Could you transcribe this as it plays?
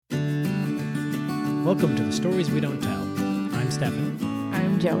Welcome to the Stories We Don't Tell. I'm Stefan.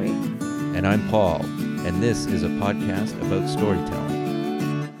 I'm Joey. And I'm Paul, and this is a podcast about storytelling.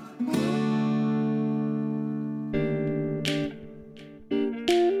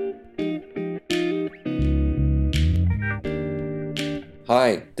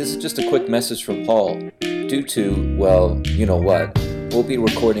 Hi, this is just a quick message from Paul. Due to, well, you know what, we'll be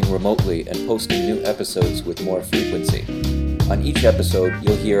recording remotely and posting new episodes with more frequency. On each episode,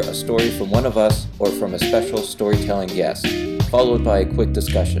 you'll hear a story from one of us or from a special storytelling guest, followed by a quick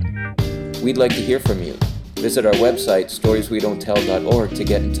discussion. We'd like to hear from you. Visit our website, storieswedon'ttell.org, to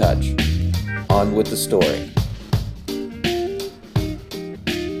get in touch. On with the story.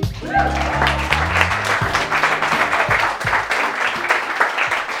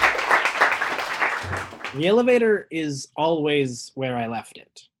 The elevator is always where I left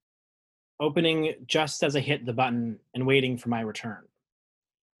it, opening just as I hit the button and waiting for my return.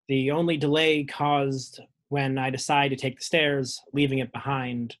 The only delay caused when I decide to take the stairs, leaving it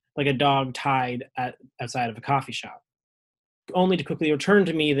behind like a dog tied outside of a coffee shop, only to quickly return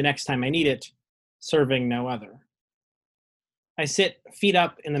to me the next time I need it, serving no other. I sit feet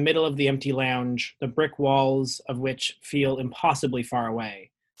up in the middle of the empty lounge, the brick walls of which feel impossibly far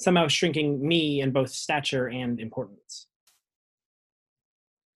away, somehow shrinking me in both stature and importance.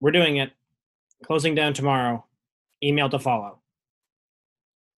 We're doing it. Closing down tomorrow. Email to follow.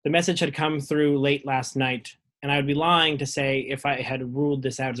 The message had come through late last night, and I would be lying to say if I had ruled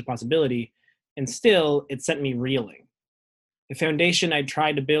this out as a possibility, and still, it sent me reeling. The foundation I'd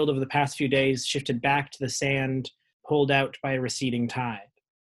tried to build over the past few days shifted back to the sand, pulled out by a receding tide.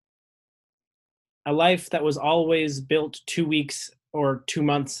 A life that was always built 2 weeks or 2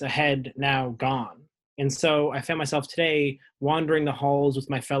 months ahead, now gone. And so I found myself today wandering the halls with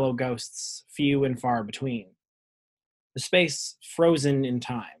my fellow ghosts, few and far between. The space frozen in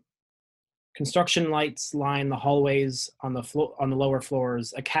time. Construction lights line the hallways on the lower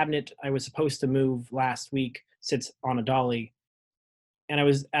floors. A cabinet I was supposed to move last week sits on a dolly. And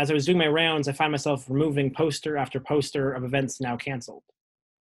as I was doing my rounds, I find myself removing poster after poster of events now canceled.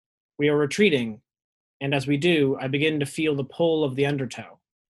 We are retreating, and as we do, I begin to feel the pull of the undertow,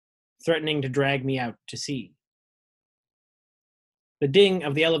 threatening to drag me out to sea. The ding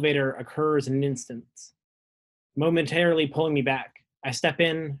of the elevator occurs in an instant, momentarily pulling me back. I step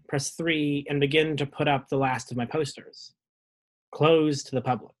in, press 3, and begin to put up the last of my posters. Closed to the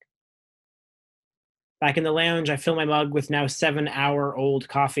public. Back in the lounge, I fill my mug with now 7-hour-old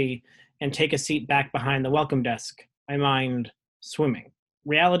coffee and take a seat back behind the welcome desk, my mind swimming.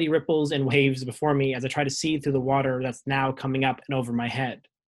 Reality ripples and waves before me as I try to see through the water that's now coming up and over my head.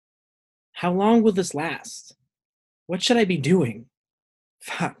 How long will this last? What should I be doing?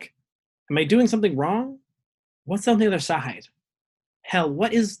 Fuck. Am I doing something wrong? What's on the other side? Hell,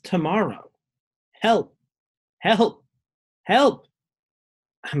 what is tomorrow? Help! Help! Help!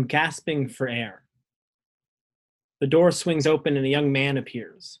 I'm gasping for air. The door swings open and a young man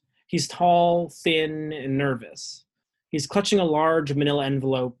appears. He's tall, thin, and nervous. He's clutching a large manila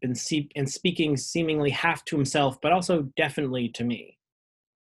envelope and speaking seemingly half to himself, but also definitely to me.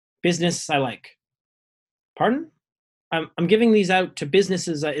 Business I like. Pardon? I'm giving these out to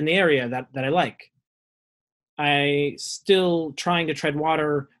businesses in the area that I like. I, still trying to tread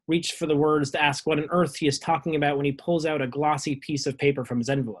water, reach for the words to ask what on earth he is talking about when he pulls out a glossy piece of paper from his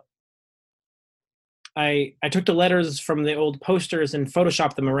envelope. I took the letters from the old posters and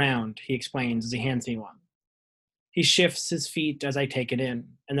photoshopped them around, he explains as he hands me one. He shifts his feet as I take it in,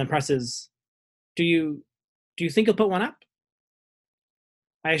 and then presses, Do you think you'll put one up?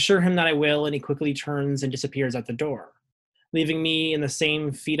 I assure him that I will, and he quickly turns and disappears out the door, leaving me in the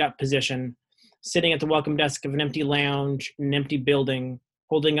same feet-up position, sitting at the welcome desk of an empty lounge in an empty building,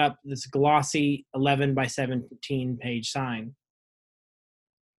 holding up this glossy 11 by 17 page sign.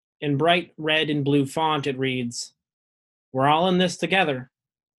 In bright red and blue font, it reads, We're all in this together.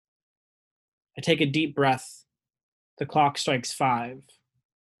 I take a deep breath. The clock strikes 5.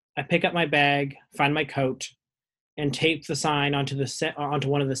 I pick up my bag, find my coat, and tape the sign onto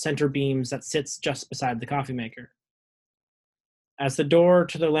one of the center beams that sits just beside the coffee maker. As the door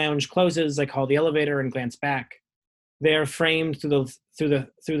to the lounge closes, I call the elevator and glance back. There, framed through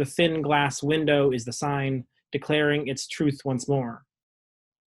the thin glass window, is the sign declaring its truth once more.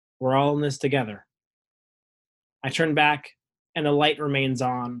 We're all in this together. I turn back, and the light remains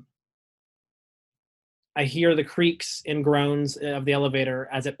on. I hear the creaks and groans of the elevator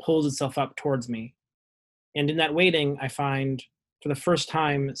as it pulls itself up towards me. And in that waiting, I find, for the first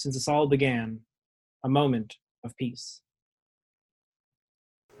time since this all began, a moment of peace.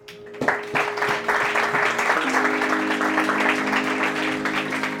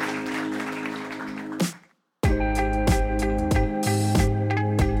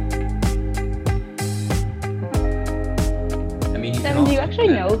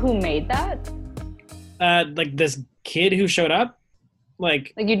 who made that? Like this kid who showed up,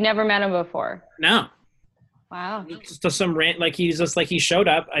 like Like you'd never met him before? no. Wow. Just some rant, like he's just like he showed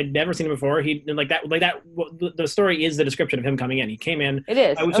up. I'd never seen him before. He like that. The story is the description of him coming in. He came in. It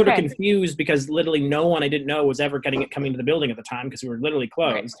is. I was sort of confused because literally no one I didn't know was ever coming to the building at the time because we were literally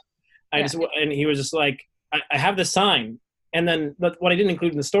closed. Right. And he was just like, I have this sign. And then what I didn't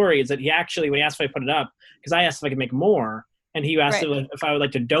include in the story is that he actually, when he asked if I put it up, because I asked if I could make more, and he asked if I would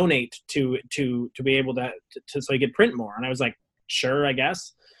like to donate to be able to so he could print more, and I was like, sure, I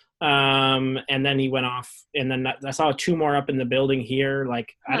guess. And then he went off, and then I saw 2 more up in the building here.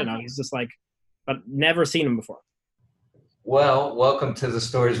 Like, I don't know. He's just like, but never seen him before. Well, welcome to the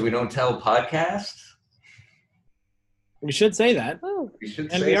Stories We Don't Tell podcast. We should say that. Ooh. We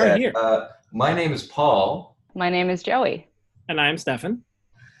should And say we are that. here. My name is Paul. My name is Joey. And I'm Stefan.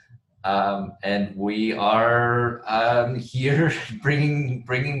 And we are here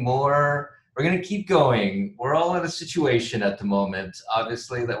bringing more. We're going to keep going. We're all in a situation at the moment,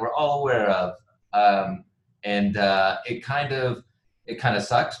 obviously, that we're all aware of. And it kind of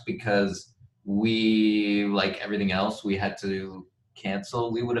sucks because we, like everything else, we had to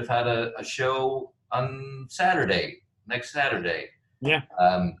cancel. We would have had a show on next Saturday. Yeah.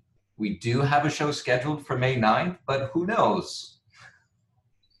 We do have a show scheduled for May 9th, but who knows?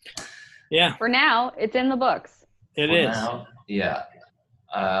 Yeah. For now, it's in the books. It For is. now, yeah.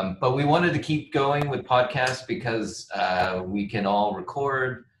 But we wanted to keep going with podcasts because we can all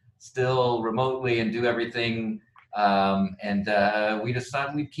record still remotely and do everything. And we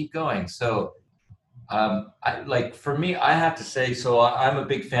decided we'd keep going. So for me, I have to say, so I'm a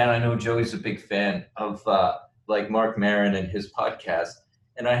big fan. I know Joey's a big fan of Mark Maron and his podcast.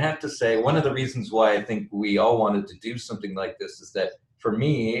 And I have to say, one of the reasons why I think we all wanted to do something like this is that for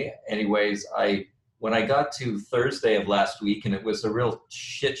me, anyways, when I got to Thursday of last week, and it was a real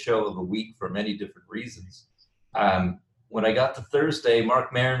shit show of a week for many different reasons. When I got to Thursday,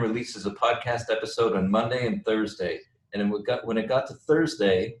 Mark Maron releases a podcast episode on Monday and Thursday. And when it got to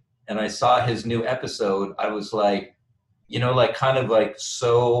Thursday and I saw his new episode, I was like,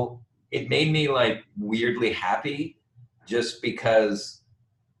 so it made me like weirdly happy just because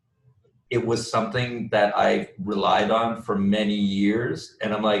it was something that I relied on for many years.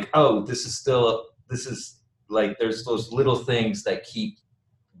 And I'm like, oh, this is like, there's those little things that keep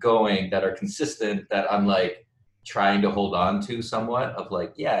going that are consistent that I'm like trying to hold on to somewhat of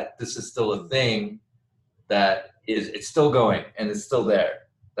like, yeah, this is still a thing that it's still going and it's still there.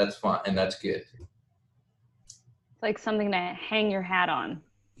 That's fun. And that's good. It's like something to hang your hat on.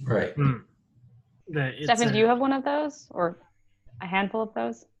 Right. Stefan, do you have one of those or a handful of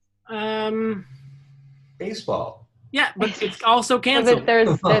those? Baseball. Yeah, but it's also canceled.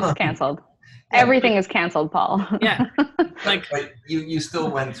 It's canceled. Everything is canceled, Paul. Yeah. But you still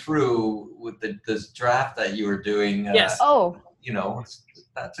went through with this draft that you were doing. Yes.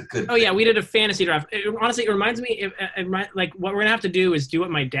 That's a good thing. Yeah, we did a fantasy draft. Honestly, it reminds me, like what we're gonna have to do is do what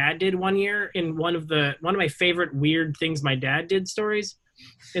my dad did one year in one of my favorite weird things my dad did stories,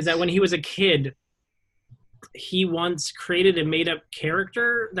 is that when he was a kid, he once created a made up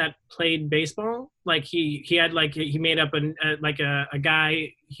character that played baseball. Like he made up a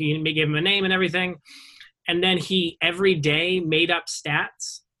guy. He gave him a name and everything, and then he every day made up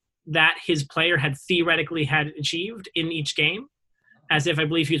stats that his player had theoretically had achieved in each game, as if I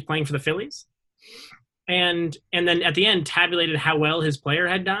believe he was playing for the Phillies, and then at the end tabulated how well his player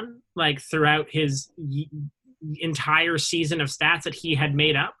had done, like throughout his entire season of stats that he had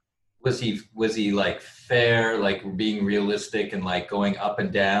made up. Was he like fair, like being realistic and like going up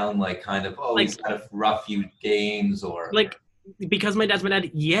and down, like kind of, he's had a rough few games or like, because my dad's my dad,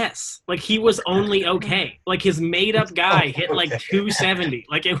 yes. Like he was only okay. Like his made up guy hit like 270.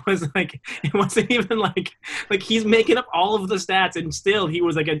 Like it wasn't even like he's making up all of the stats and still he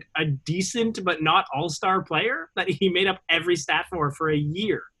was like a decent but not all-star player that he made up every stat for a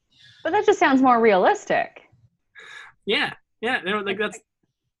year. But that just sounds more realistic. Yeah. Yeah. Like that's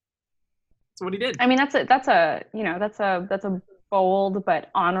what he did. I mean, that's a bold but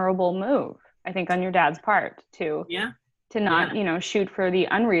honorable move, I think, on your dad's part to not shoot for the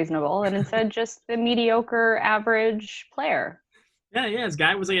unreasonable and instead just the mediocre average player. Yeah, his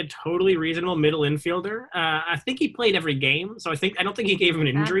guy was like a totally reasonable middle infielder. I think he played every game, so I don't think he gave him an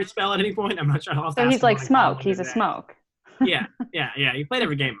injury spell at any point. I'm not sure how. So he's like Smoke. He's a Smoke. Yeah. He played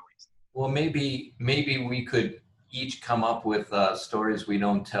every game at least. Well, maybe we could each come up with stories we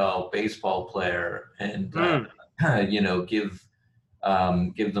don't tell baseball player and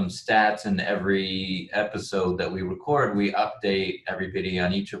give them stats in every episode that we record. We update everybody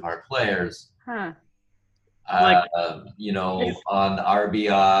on each of our players. you know, on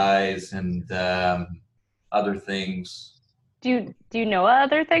RBIs and other things. Do you know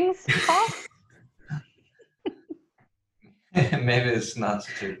other things, Paul? Maybe it's not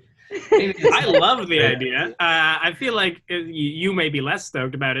true. I love the idea. I feel like you may be less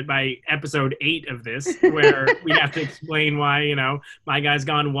stoked about it by episode 8 of this, where we have to explain why, you know, my guy's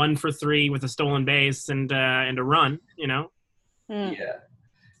gone 1 for 3 with a stolen base and a run, you know?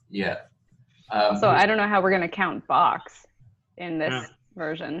 Yeah. So I don't know how we're going to count box in this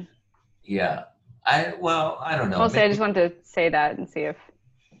version. Yeah. I don't know. Mostly I just wanted to say that and see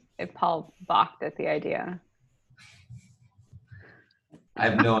if Paul balked at the idea. I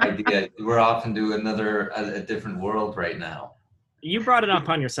have no idea. We're off into a different world right now. You brought it up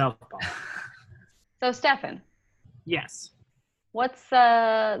on yourself, Paul. So, Stefan. Yes. What's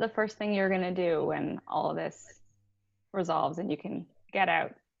the first thing you're going to do when all of this resolves and you can get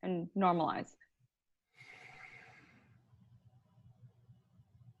out and normalize?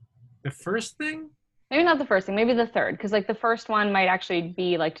 The first thing? Maybe not the first thing, maybe the third. Because, like, the first one might actually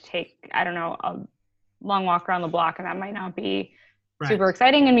be, like, to take, I don't know, a long walk around the block, and that might not be super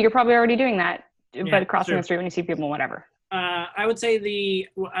exciting, and you're probably already doing that, but crossing the street when you see people, whatever. I would say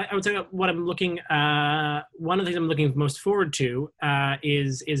what I'm looking. One of the things I'm looking most forward to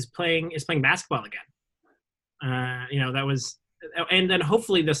is playing basketball again. You know, that was, and then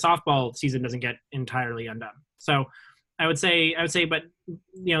hopefully the softball season doesn't get entirely undone. So I would say, but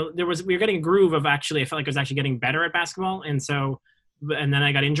you know, we were getting a groove of actually. I felt like I was actually getting better at basketball, and then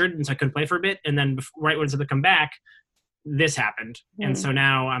I got injured, and so I couldn't play for a bit, and then right when it's to come back, this happened. And so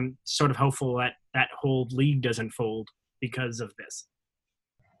now I'm sort of hopeful that whole league doesn't fold because of this.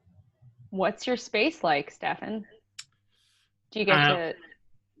 What's your space like, Stefan? Do you get to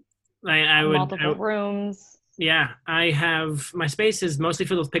multiple rooms? Yeah, I have, my space is mostly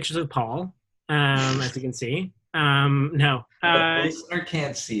filled with pictures of Paul, as you can see. No. The listener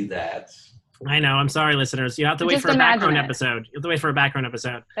can't see that. I know, I'm sorry, listeners. You have to wait for a background episode. You have to wait for a background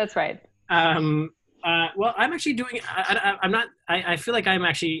episode. That's right. Well, I'm actually doing. I'm not. I feel like I'm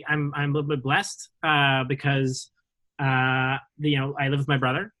a little bit blessed because you know, I live with my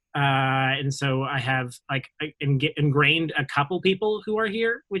brother, and so I have like ingrained a couple people who are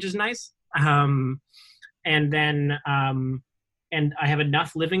here, which is nice. And then and I have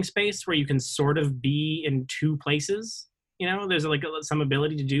enough living space where you can sort of be in 2 places. You know, there's like some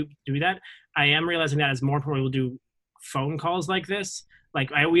ability to do that. I am realizing that as more people will do phone calls like this.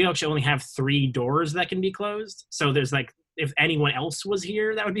 Like we actually only have 3 doors that can be closed. So there's like, if anyone else was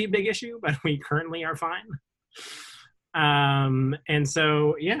here, that would be a big issue, but we currently are fine. And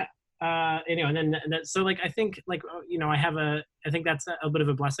so, yeah. Anyway, and then so like, I think like, you know, I think that's a bit of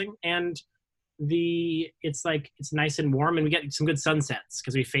a blessing. And it's nice and warm, and we get some good sunsets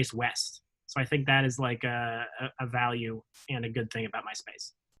because we face west. So I think that is like a value and a good thing about my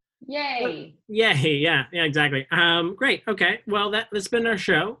space. Yay! Yay! Yeah, exactly. Great. Okay. Well, that's been our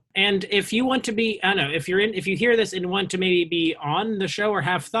show. And if you want to be, I don't know, if you hear this and want to maybe be on the show or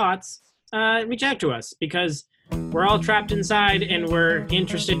have thoughts, reach out to us because we're all trapped inside and we're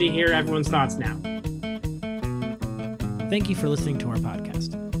interested to hear everyone's thoughts now. Thank you for listening to our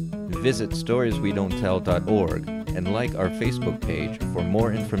podcast. Visit storieswedon'ttell.org and like our Facebook page for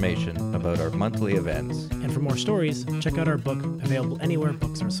more information about our monthly events. And for more stories, check out our book, available anywhere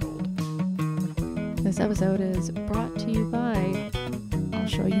books are sold. This episode is brought to you by, I'll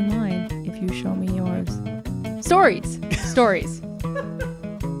show you mine if you show me yours. Stories! Stories.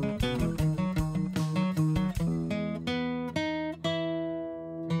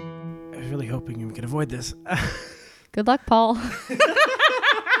 I was really hoping we could avoid this. Good luck, Paul.